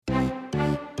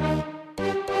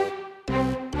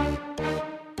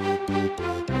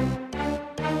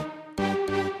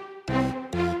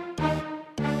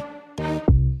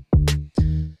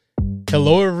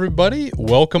Hello, everybody.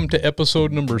 Welcome to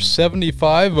episode number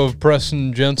 75 of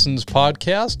Preston Jensen's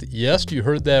podcast. Yes, you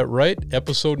heard that right.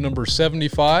 Episode number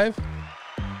 75.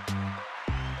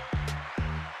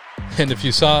 And if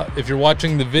you're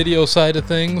watching the video side of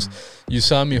things, you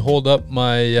saw me hold up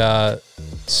my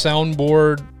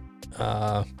soundboard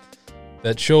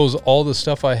that shows all the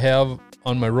stuff I have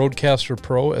on my Rodecaster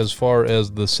Pro as far as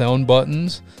the sound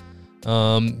buttons.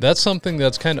 That's something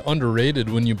that's kind of underrated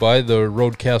when you buy the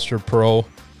Rodecaster Pro.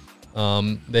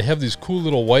 They have these cool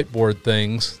little whiteboard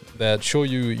things that show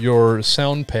you your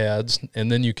sound pads,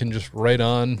 and then you can just write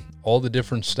on all the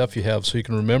different stuff you have so you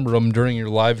can remember them during your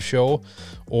live show,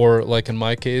 or like in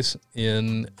my case,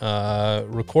 in a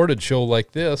recorded show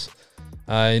like this.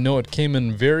 I know it came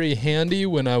in very handy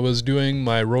when I was doing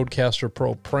my Rodecaster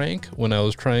Pro prank, when I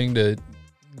was trying to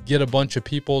get a bunch of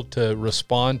people to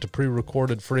respond to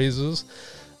pre-recorded phrases.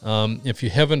 If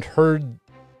you haven't heard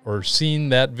or seen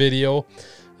that video,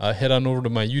 head on over to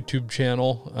my YouTube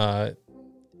channel.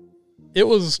 It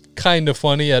was kind of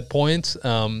funny at points.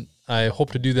 I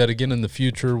hope to do that again in the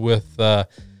future with a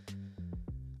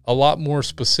lot more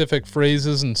specific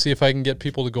phrases and see if I can get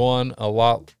people to go on a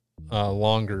lot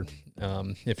longer.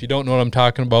 If you don't know what I'm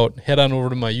talking about, head on over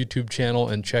to my YouTube channel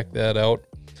and check that out.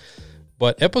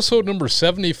 But episode number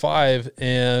 75,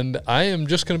 and I am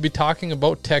just going to be talking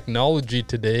about technology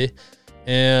today,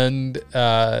 and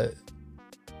a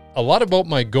lot about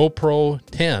my GoPro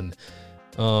 10.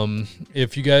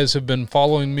 If you guys have been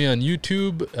following me on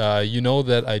YouTube, you know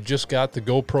that I just got the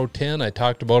GoPro 10. I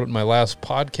talked about it in my last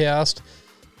podcast.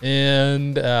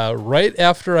 And right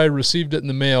after I received it in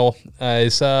the mail, I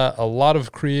saw a lot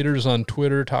of creators on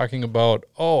Twitter talking about,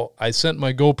 oh, I sent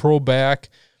my GoPro back.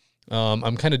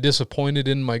 I'm kind of disappointed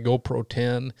in my GoPro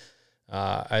 10.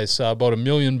 I saw about 1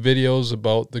 million videos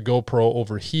about the GoPro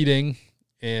overheating.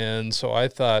 And so I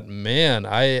thought, man,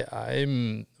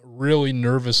 I'm really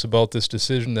nervous about this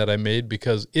decision that I made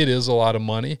because it is a lot of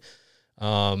money.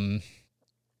 I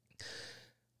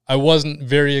wasn't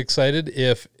very excited.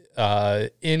 If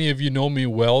any of you know me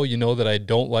well, you know that I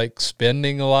don't like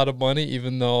spending a lot of money,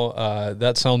 even though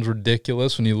that sounds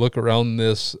ridiculous when you look around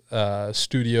this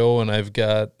studio, and I've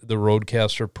got the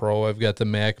Rodecaster Pro, I've got the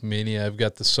Mac Mini, I've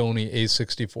got the Sony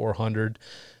a6400.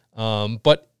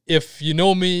 But if you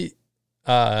know me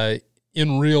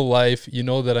in real life, you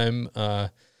know that I'm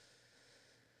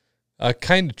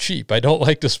kind of cheap. I don't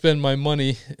like to spend my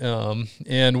money,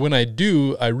 and when I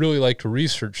do, I really like to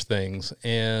research things.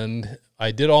 And I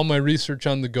did all my research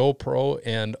on the GoPro,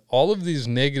 and all of these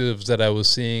negatives that I was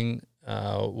seeing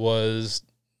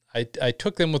I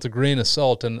took them with a grain of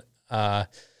salt, and I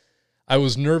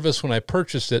was nervous when I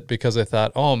purchased it because I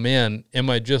thought, oh man,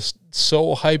 am I just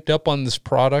so hyped up on this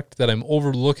product that I'm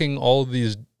overlooking all of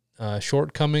these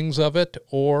shortcomings of it,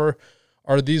 or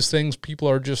are these things people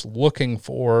are just looking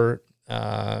for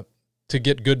to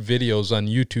get good videos on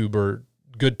YouTube or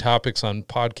good topics on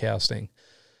podcasting?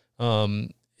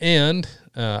 And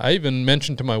I even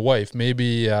mentioned to my wife,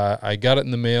 maybe I got it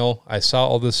in the mail. I saw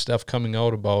all this stuff coming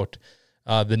out about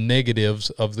the negatives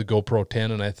of the GoPro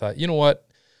 10, and I thought, you know what?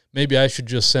 Maybe I should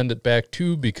just send it back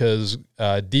too, because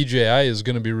DJI is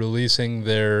going to be releasing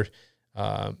their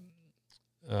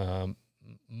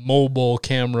mobile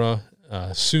camera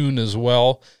soon as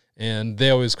well, and they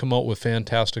always come out with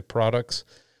fantastic products.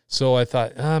 So I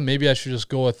thought, maybe I should just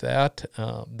go with that.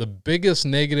 The biggest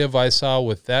negative I saw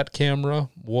with that camera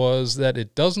was that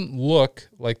it doesn't look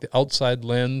like the outside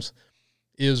lens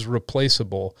is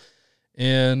replaceable.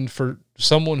 And for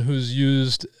someone who's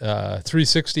used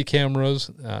 360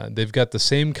 cameras, they've got the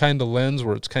same kind of lens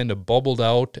where it's kind of bubbled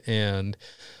out, and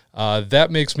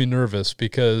that makes me nervous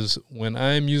because when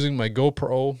I'm using my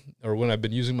GoPro, or when I've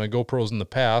been using my GoPros in the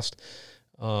past,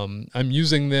 I'm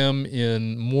using them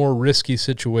in more risky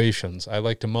situations. I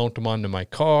like to mount them onto my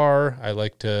car. I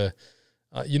like to,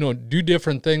 do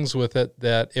different things with it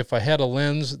that if I had a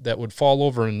lens that would fall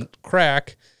over and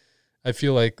crack, I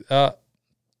feel like I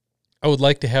would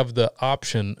like to have the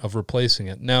option of replacing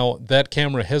it. Now, that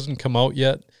camera hasn't come out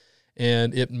yet,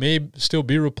 and it may still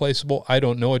be replaceable. I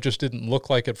don't know. It just didn't look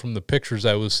like it from the pictures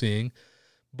I was seeing.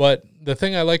 But the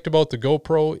thing I liked about the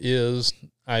GoPro is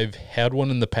I've had one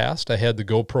in the past. I had the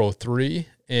GoPro 3,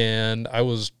 and I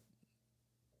was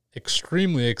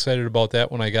extremely excited about that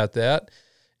when I got that.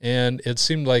 And it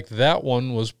seemed like that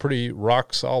one was pretty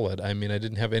rock solid. I mean, I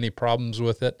didn't have any problems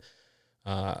with it.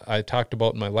 I talked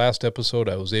about in my last episode,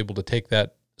 I was able to take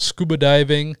that scuba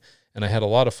diving, and I had a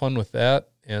lot of fun with that.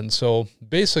 And so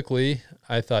basically,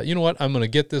 I thought, you know what, I'm going to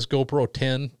get this GoPro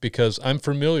 10 because I'm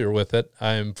familiar with it.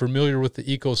 I'm familiar with the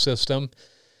ecosystem.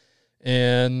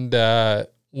 And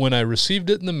when I received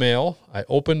it in the mail, I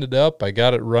opened it up, I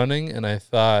got it running, and I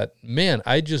thought, man,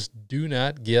 I just do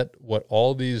not get what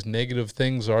all these negative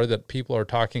things are that people are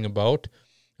talking about.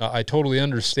 I totally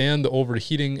understand the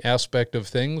overheating aspect of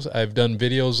things. I've done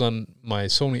videos on my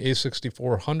Sony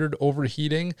a6400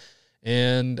 overheating,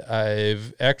 and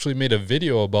I've actually made a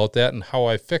video about that and how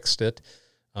I fixed it.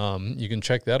 You can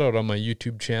check that out on my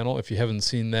YouTube channel if you haven't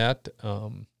seen that.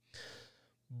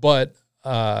 But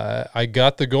I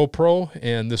got the GoPro,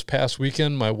 and this past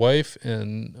weekend, my wife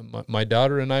and my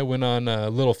daughter and I went on a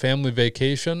little family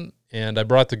vacation, and I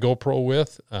brought the GoPro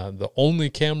with. The only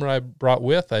camera I brought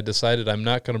with, I decided I'm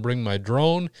not going to bring my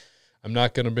drone. I'm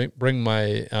not going to bring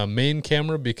my main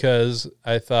camera because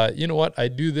I thought, you know what, I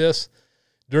do this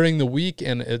during the week,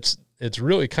 and it's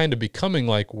really kind of becoming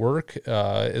like work,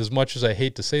 as much as I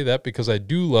hate to say that, because I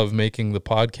do love making the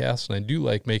podcast, and I do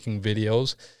like making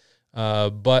videos.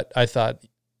 But I thought,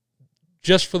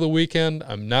 just for the weekend,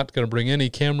 I'm not going to bring any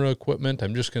camera equipment.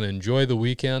 I'm just going to enjoy the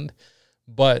weekend.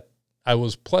 But I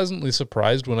was pleasantly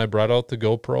surprised when I brought out the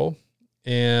GoPro,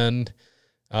 and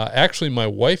actually my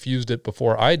wife used it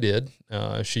before I did.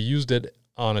 She used it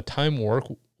on a time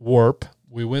warp.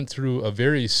 We went through a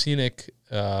very scenic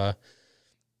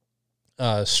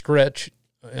stretch.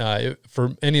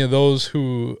 For any of those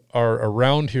who are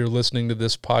around here listening to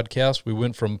this podcast, we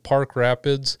went from Park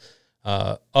Rapids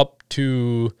up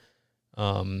to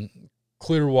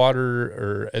Clearwater,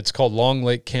 or it's called Long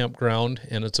Lake Campground,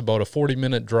 and it's about a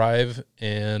 40-minute drive,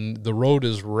 and the road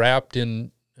is wrapped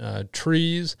in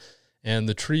trees, and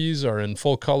the trees are in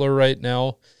full color right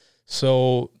now.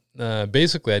 So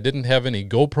basically, I didn't have any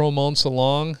GoPro mounts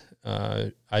along.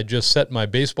 I just set my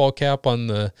baseball cap on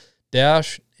the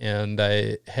dash, and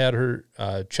I had her,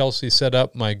 Chelsea, set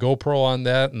up my GoPro on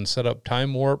that and set up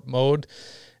time warp mode,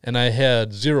 and I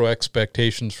had zero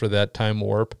expectations for that time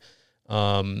warp.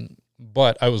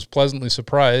 But I was pleasantly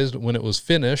surprised when it was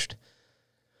finished.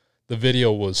 The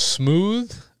video was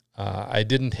smooth. I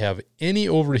didn't have any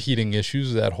overheating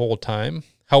issues that whole time.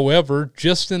 However,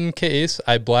 just in case,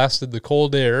 I blasted the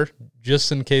cold air,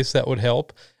 just in case that would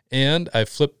help. And I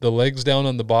flipped the legs down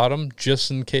on the bottom, just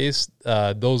in case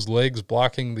those legs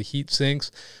blocking the heat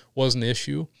sinks was an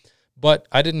issue. But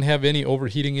I didn't have any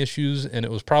overheating issues, and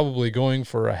it was probably going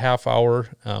for a half hour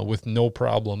with no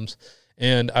problems.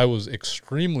 And I was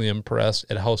extremely impressed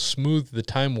at how smooth the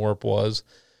time warp was,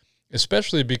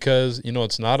 especially because,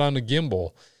 it's not on a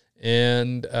gimbal.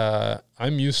 And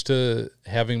I'm used to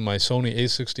having my Sony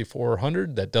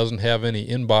a6400 that doesn't have any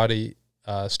in-body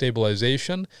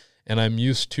stabilization. And I'm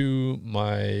used to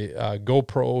my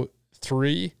GoPro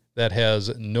 3 that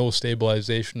has no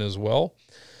stabilization as well.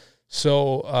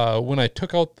 So when I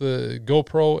took out the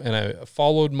GoPro and I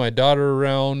followed my daughter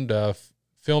around,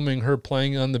 filming her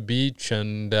playing on the beach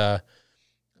and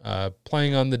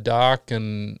playing on the dock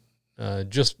and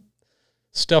just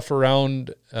stuff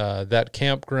around that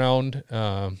campground,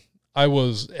 I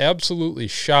was absolutely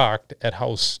shocked at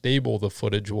how stable the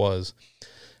footage was.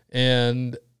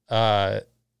 And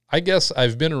I guess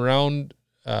I've been around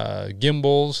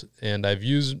gimbals, and I've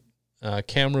used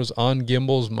cameras on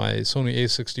gimbals, my Sony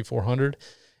a6400,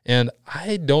 and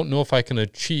I don't know if I can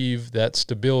achieve that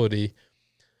stability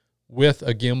with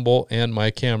a gimbal and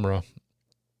my camera.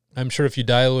 I'm sure if you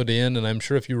dial it in, and I'm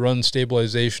sure if you run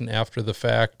stabilization after the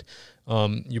fact,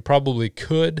 you probably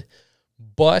could,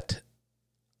 but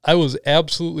I was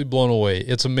absolutely blown away.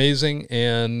 It's amazing,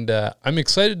 and I'm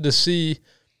excited to see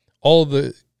all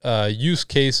the use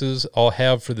cases I'll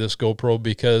have for this GoPro,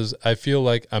 because I feel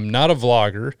like I'm not a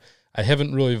vlogger. I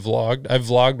haven't really vlogged. I've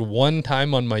vlogged one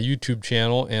time on my YouTube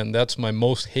channel, and that's my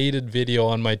most hated video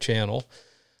on my channel.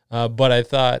 But I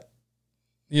thought,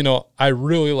 I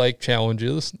really like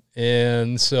challenges.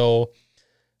 And so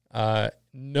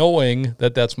knowing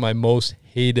that that's my most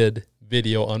hated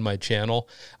video on my channel,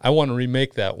 I want to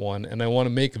remake that one. And I want to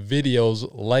make videos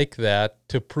like that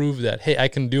to prove that, hey, I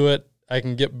can do it. I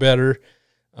can get better.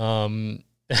 I'm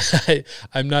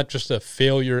not just a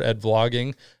failure at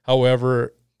vlogging.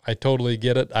 However, I totally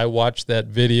get it. I watched that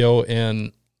video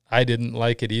and I didn't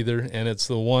like it either. And it's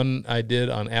the one I did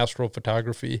on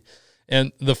astrophotography.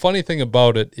 And the funny thing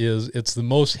about it is it's the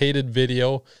most hated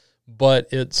video, but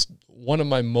it's one of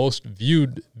my most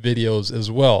viewed videos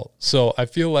as well. So I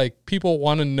feel like people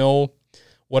want to know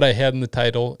what I had in the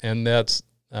title, and that's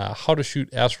how to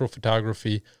shoot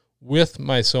astrophotography with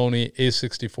my Sony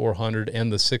a6400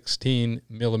 and the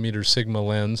 16mm Sigma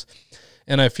lens.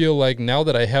 And I feel like now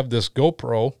that I have this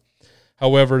GoPro,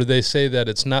 however, they say that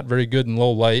it's not very good in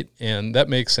low light, and that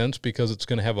makes sense because it's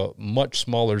going to have a much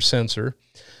smaller sensor.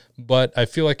 But I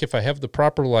feel like if I have the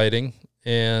proper lighting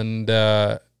and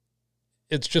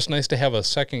it's just nice to have a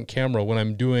second camera when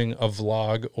I'm doing a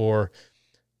vlog or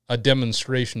a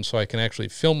demonstration so I can actually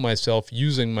film myself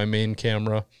using my main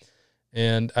camera.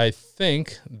 And I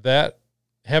think that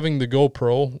having the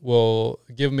GoPro will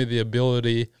give me the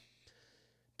ability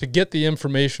to get the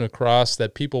information across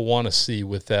that people want to see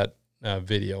with that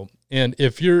video. And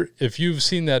if you've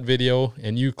seen that video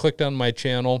and you clicked on my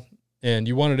channel and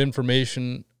you wanted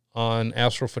information on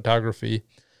astrophotography,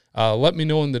 let me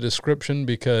know in the description,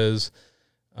 because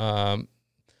the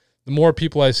more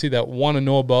people I see that want to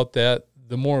know about that,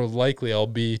 the more likely I'll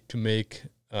be to make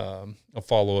a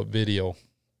follow-up video.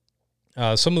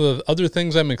 Some of the other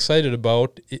things I'm excited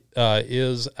about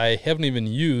is I haven't even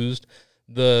used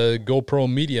the GoPro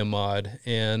Media Mod.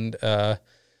 And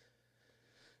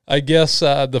I guess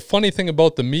the funny thing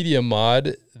about the Media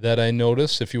Mod that I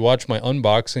noticed, if you watch my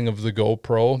unboxing of the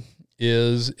GoPro,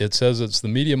 is it says it's the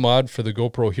Media Mod for the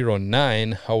GoPro Hero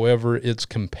 9. However, it's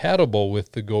compatible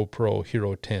with the GoPro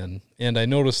Hero 10. And I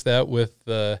noticed that with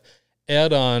the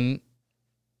add-on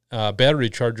battery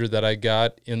charger that I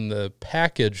got in the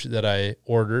package that I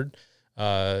ordered.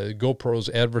 GoPro's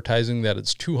advertising that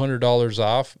it's $200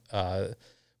 off,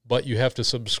 but you have to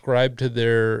subscribe to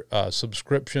their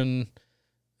subscription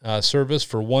service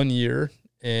for 1 year,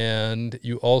 and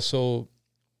you also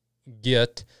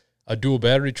get a dual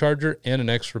battery charger and an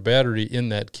extra battery in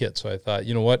that kit. So I thought,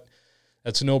 you know what,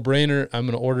 that's a no-brainer. I'm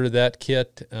going to order that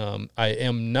kit. I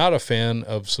am not a fan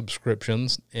of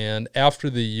subscriptions, and after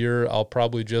the year, I'll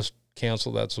probably just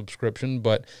cancel that subscription.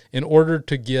 But in order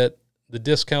to get the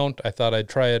discount, I thought I'd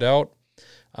try it out.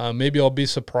 Maybe I'll be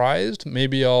surprised.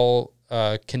 Maybe I'll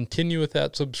continue with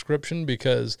that subscription,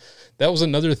 because that was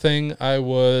another thing I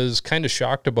was kind of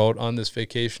shocked about on this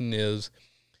vacation, is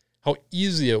how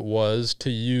easy it was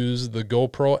to use the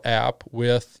GoPro app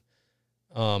with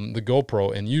the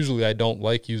GoPro. And usually I don't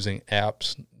like using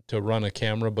apps to run a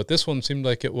camera, but this one seemed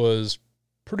like it was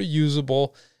pretty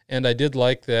usable. And I did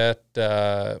like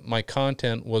that my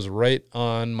content was right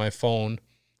on my phone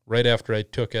right after I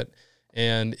took it.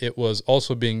 And it was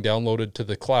also being downloaded to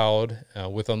the cloud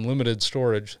with unlimited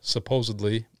storage,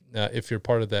 supposedly, if you're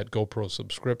part of that GoPro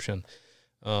subscription.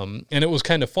 And it was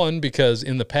kind of fun, because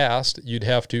in the past, you'd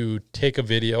have to take a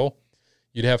video,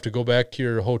 you'd have to go back to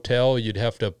your hotel, you'd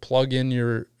have to plug in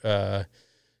your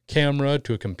camera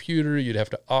to a computer, you'd have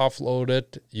to offload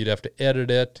it, you'd have to edit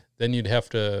it, then you'd have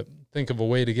to think of a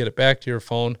way to get it back to your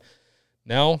phone.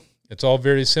 Now, it's all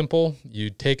very simple. You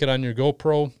take it on your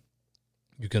GoPro,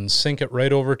 you can sync it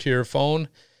right over to your phone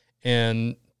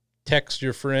and text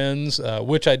your friends,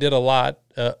 which I did a lot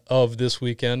of this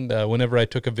weekend. Whenever I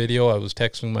took a video, I was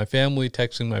texting my family,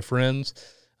 texting my friends.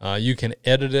 You can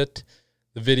edit it,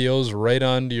 the videos, right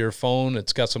onto your phone.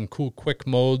 It's got some cool quick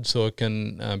mode, so it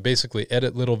can basically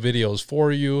edit little videos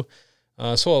for you.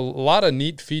 So a lot of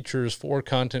neat features for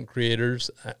content creators.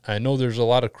 I know there's a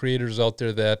lot of creators out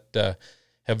there that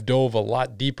have dove a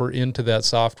lot deeper into that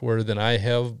software than I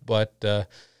have, but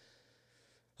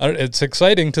it's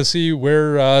exciting to see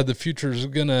where the future is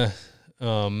going to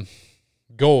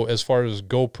go as far as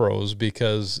GoPros,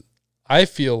 because I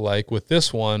feel like with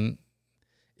this one,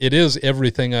 it is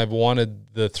everything I've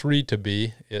wanted the 3 to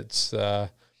be. It's the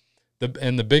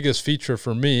biggest feature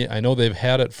for me, I know they've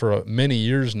had it for many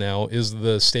years now, is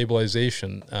the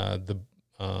stabilization, the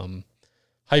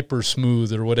hyper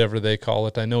smooth, or whatever they call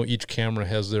it. I know each camera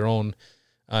has their own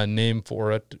name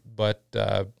for it, but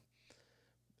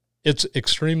it's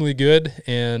extremely good.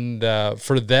 And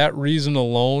for that reason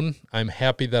alone, I'm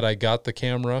happy that I got the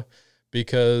camera,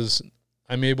 because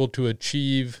I'm able to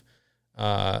achieve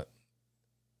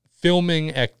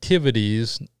filming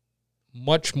activities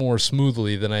much more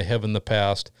smoothly than I have in the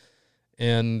past.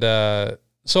 And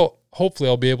so hopefully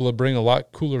I'll be able to bring a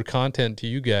lot cooler content to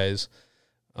you guys.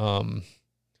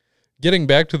 Getting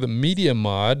back to the Media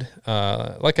Mod,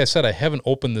 like I said, I haven't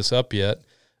opened this up yet.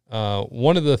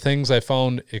 One of the things I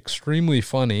found extremely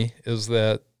funny is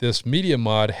that this Media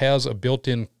Mod has a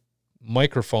built-in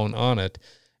microphone on it.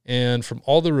 And from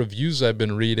all the reviews I've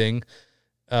been reading,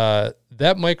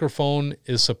 that microphone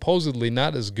is supposedly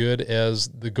not as good as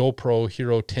the GoPro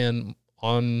Hero 10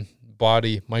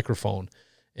 on-body microphone.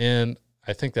 And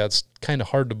I think that's kind of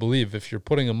hard to believe. If you're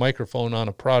putting a microphone on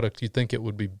a product, you'd think it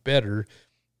would be better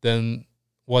than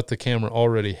what the camera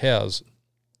already has.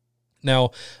 Now,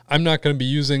 I'm not going to be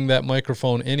using that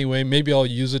microphone anyway. Maybe I'll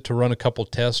use it to run a couple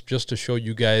tests just to show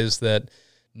you guys that,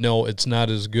 no, it's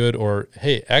not as good, or,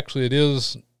 hey, actually it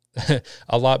is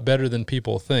a lot better than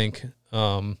people think.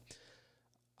 I'm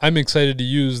excited to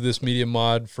use this Media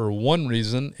Mod for one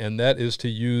reason, and that is to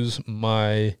use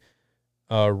my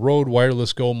Rode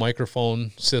Wireless Go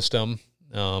microphone system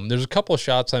There's a couple of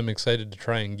shots I'm excited to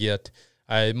try and get.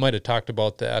 I might have talked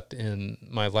about that in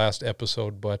my last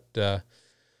episode, but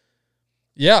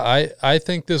yeah, I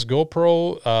think this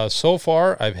GoPro, so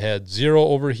far, I've had zero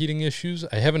overheating issues.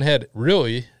 I haven't had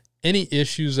really any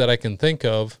issues that I can think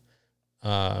of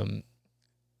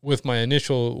with my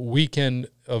initial weekend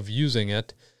of using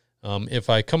it. If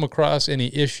I come across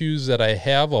any issues that I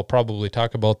have, I'll probably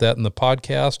talk about that in the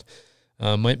podcast.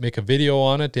 Might make a video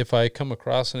on it if I come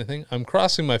across anything. I'm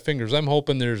crossing my fingers. I'm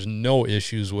hoping there's no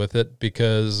issues with it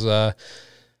because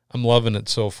I'm loving it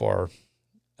so far.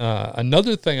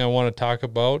 Another thing I want to talk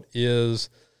about is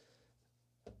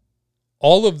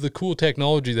all of the cool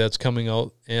technology that's coming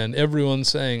out, and everyone's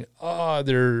saying,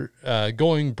 they're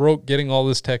going broke getting all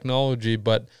this technology,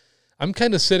 but I'm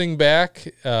kind of sitting back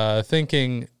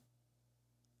thinking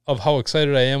of how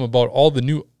excited I am about all the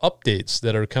new updates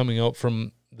that are coming out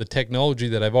from the technology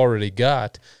that I've already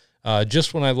got.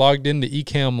 Just when I logged into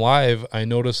Ecamm Live, I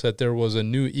noticed that there was a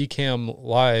new Ecamm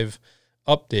Live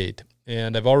update,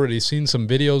 and I've already seen some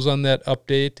videos on that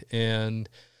update, and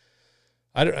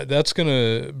that's going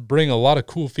to bring a lot of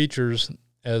cool features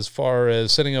as far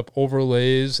as setting up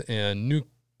overlays and new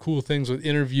cool things with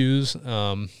interviews.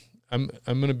 I'm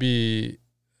going to be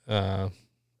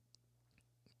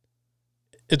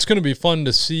it's going to be fun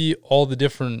to see all the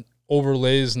different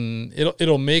overlays, and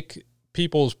it'll make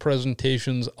people's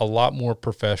presentations a lot more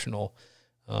professional.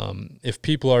 If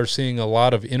people are seeing a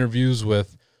lot of interviews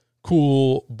with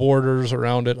cool borders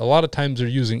around it, a lot of times they're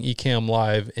using Ecamm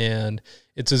Live, and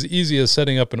it's as easy as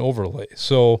setting up an overlay.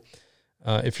 So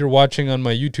if you're watching on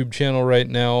my YouTube channel right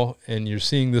now and you're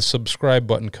seeing this subscribe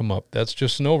button come up, that's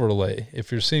just an overlay.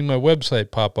 If you're seeing my website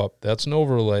pop up, that's an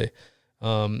overlay.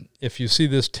 If you see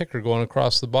this ticker going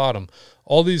across the bottom,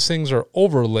 all these things are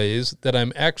overlays that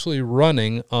I'm actually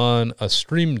running on a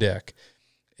Stream Deck.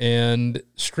 And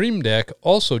Stream Deck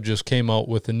also just came out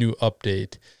with a new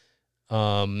update.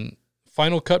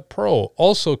 Final Cut Pro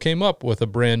also came up with a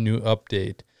brand new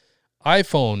update.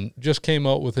 iPhone just came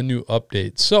out with a new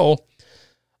update. So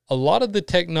a lot of the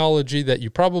technology that you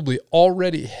probably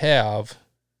already have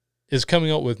is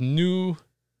coming out with new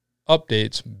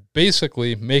updates,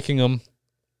 basically making them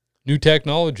new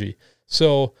technology.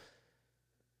 So,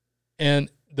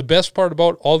 and the best part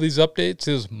about all these updates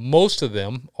is most of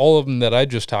them, all of them that I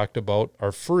just talked about,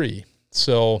 are free.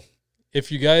 So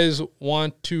if you guys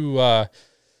want to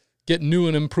get new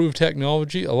and improved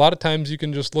technology, a lot of times you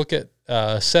can just look at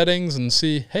settings and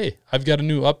see, hey, I've got a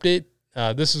new update.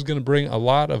 This is going to bring a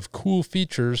lot of cool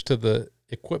features to the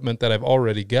equipment that I've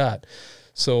already got.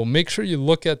 So make sure you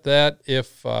look at that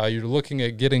if you're looking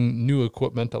at getting new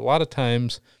equipment. A lot of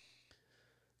times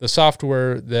the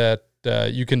software that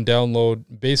you can download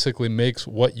basically makes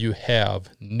what you have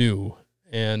new.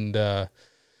 And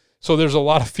so there's a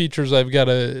lot of features I've got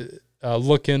to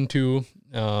look into.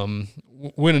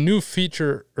 When a new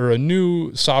feature or a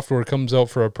new software comes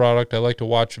out for a product, I like to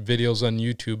watch videos on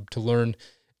YouTube to learn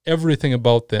everything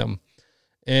about them.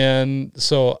 And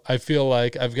so I feel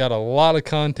like I've got a lot of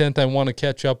content I want to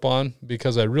catch up on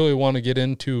because I really want to get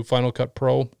into Final Cut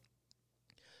Pro.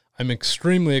 I'm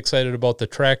extremely excited about the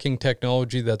tracking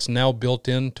technology that's now built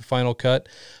into Final Cut.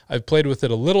 I've played with it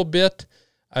a little bit.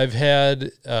 I've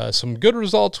had some good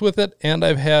results with it, and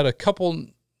I've had a couple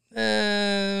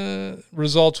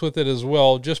results with it as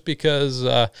well, just because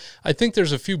I think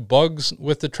there's a few bugs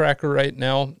with the tracker right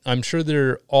now. I'm sure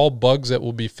they're all bugs that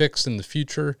will be fixed in the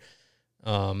future.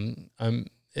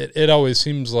 It always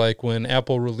seems like when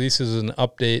Apple releases an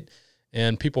update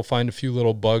and people find a few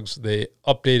little bugs, they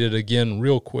update it again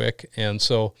real quick. And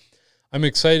so I'm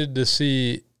excited to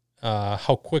see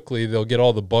how quickly they'll get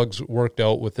all the bugs worked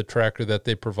out with the tracker that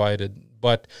they provided.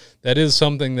 But that is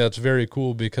something that's very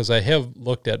cool because I have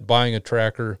looked at buying a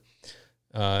tracker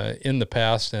in the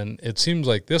past, and it seems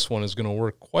like this one is going to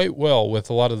work quite well with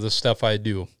a lot of the stuff I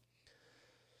do.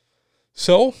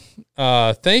 So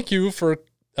thank you for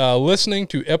listening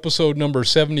to episode number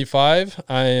 75.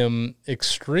 I am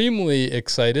extremely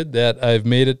excited that I've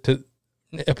made it to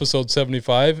episode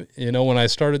 75. You know, when I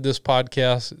started this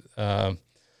podcast,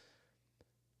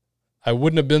 I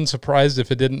wouldn't have been surprised if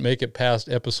it didn't make it past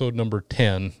episode number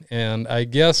 10. And I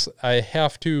guess I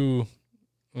have to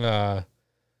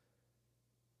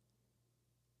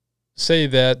say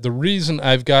that the reason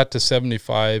I've got to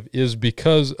 75 is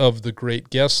because of the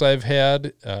great guests I've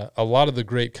had, a lot of the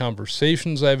great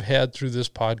conversations I've had through this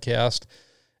podcast,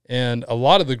 and a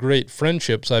lot of the great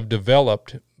friendships I've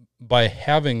developed by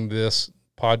having this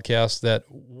podcast that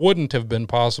wouldn't have been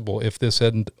possible if this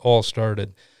hadn't all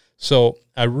started. So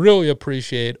I really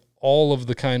appreciate all of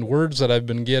the kind words that I've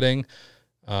been getting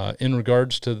in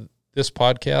regards to this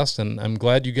podcast, and I'm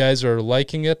glad you guys are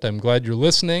liking it. I'm glad you're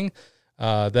listening.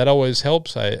 That always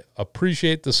helps. I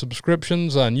appreciate the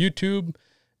subscriptions on YouTube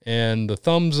and the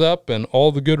thumbs up and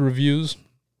all the good reviews.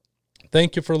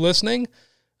 Thank you for listening.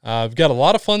 I've got a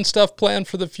lot of fun stuff planned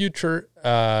for the future.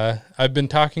 I've been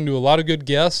talking to a lot of good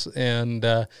guests,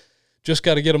 and just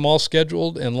got to get them all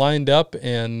scheduled and lined up.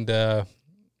 And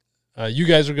you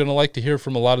guys are going to like to hear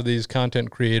from a lot of these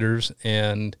content creators,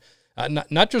 and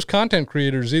not just content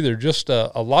creators either, just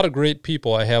a lot of great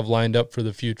people I have lined up for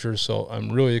the future. So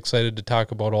I'm really excited to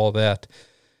talk about all that.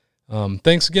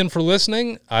 Thanks again for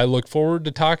listening. I look forward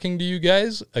to talking to you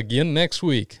guys again next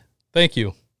week. Thank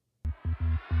you.